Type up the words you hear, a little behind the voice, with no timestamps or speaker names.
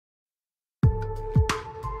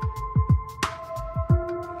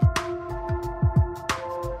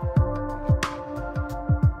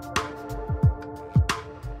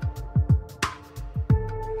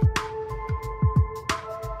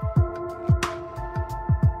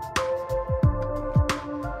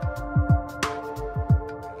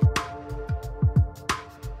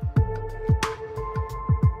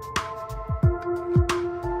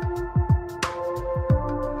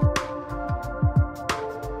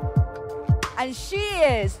and she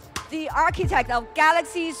is the architect of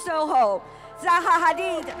Galaxy SOHO, Zaha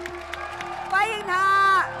Hadid. 欢迎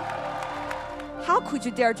她。How could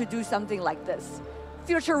you dare to do something like this?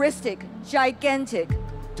 Futuristic, gigantic,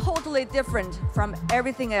 totally different from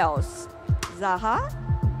everything else. Zaha?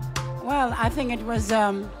 Well, I think it was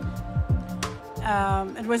a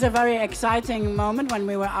very exciting moment when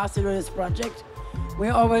we were asked to do this project. We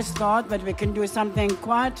always thought that we can do something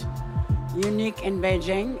quite unique in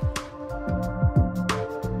Beijing.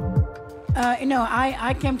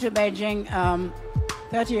 I came to Beijing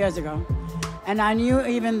 30 years ago, and I knew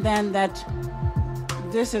even then that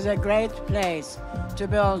this is a great place to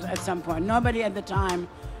build at some point. Nobody at the time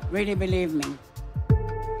really believed me.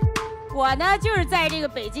 我呢就是在这个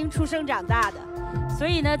北京出生长大的，所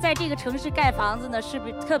以呢，在这个城市盖房子呢是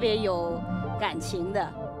特别有感情的。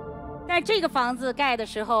但是这个房子盖的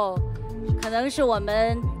时候，可能是我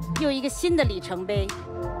们又一个新的里程碑。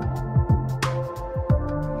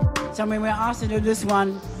So when we were asked to do this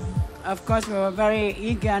one, of course we were very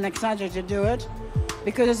eager and excited to do it,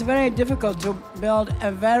 because it's very difficult to build a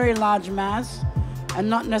very large mass and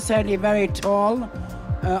not necessarily very tall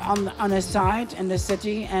on a site in the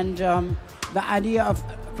city. And the idea of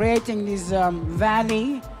creating this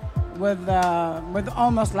valley with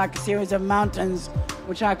almost like a series of mountains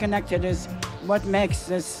which are connected is what makes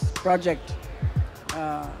this project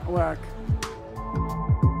work.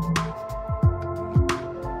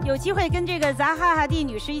 有机会跟这个扎哈哈蒂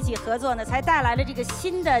女士一起合作呢，才带来了这个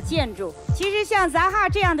新的建筑。其实像扎哈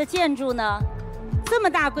这样的建筑呢，这么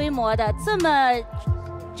大规模的、这么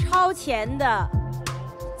超前的，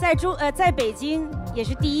在北京也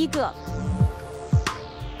是第一个。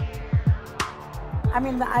I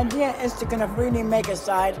mean, the idea is to kind of really make a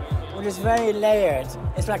site which is very layered.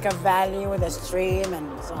 It's like a valley with a stream and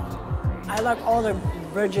so on. I like all the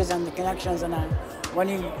bridges and the connections, and when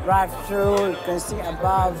you drive through, you can see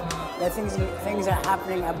above, the things are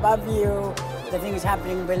happening above you, the things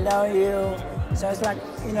happening below you. So it's like,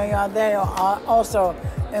 you are there, you are also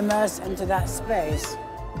immersed into that space.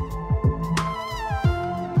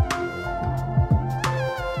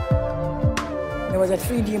 There was a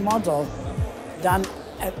 3D model done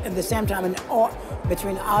at the same time,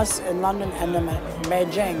 between us in London and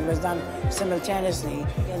Beijing was done simultaneously.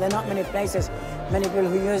 There are not many places, many people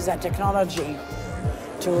who use that technology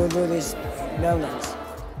to do these buildings.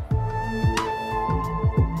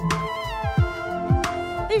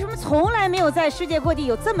 为什么从来没有在世界各地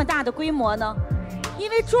有这么大的规模呢？因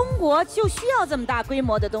为中国就需要这么大规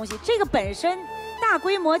模的东西，这个本身大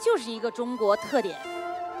规模就是一个中国特点。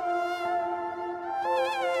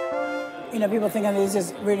People think that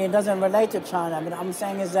this really doesn't relate to China, but I'm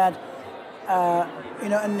saying is that,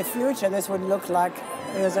 in the future, this would look like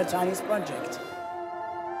it was a Chinese project.